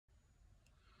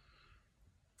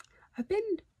I've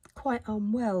been quite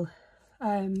unwell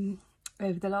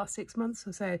over the last 6 months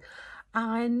or so,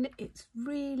 and it's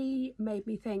really made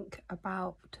me think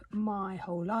about my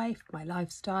whole life, my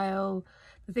lifestyle,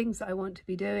 the things that I want to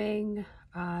be doing,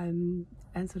 and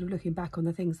sort of looking back on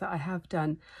the things that I have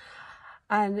done.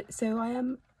 And so I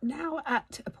am now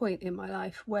at a point in my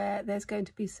life where there's going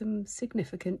to be some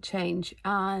significant change,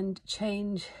 and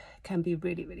change can be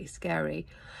really, really scary.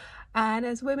 And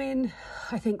as women,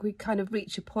 I think we kind of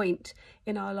reach a point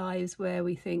in our lives where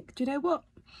we think, do you know what?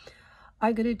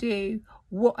 I'm going to do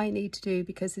what I need to do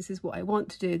because this is what I want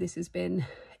to do. This has been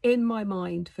in my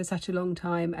mind for such a long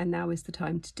time, and now is the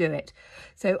time to do it.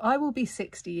 So I will be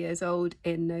 60 years old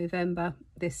in November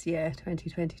this year,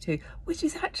 2022, which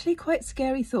is actually quite a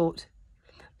scary thought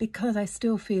because I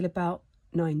still feel about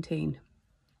 19.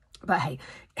 But hey,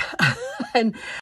 and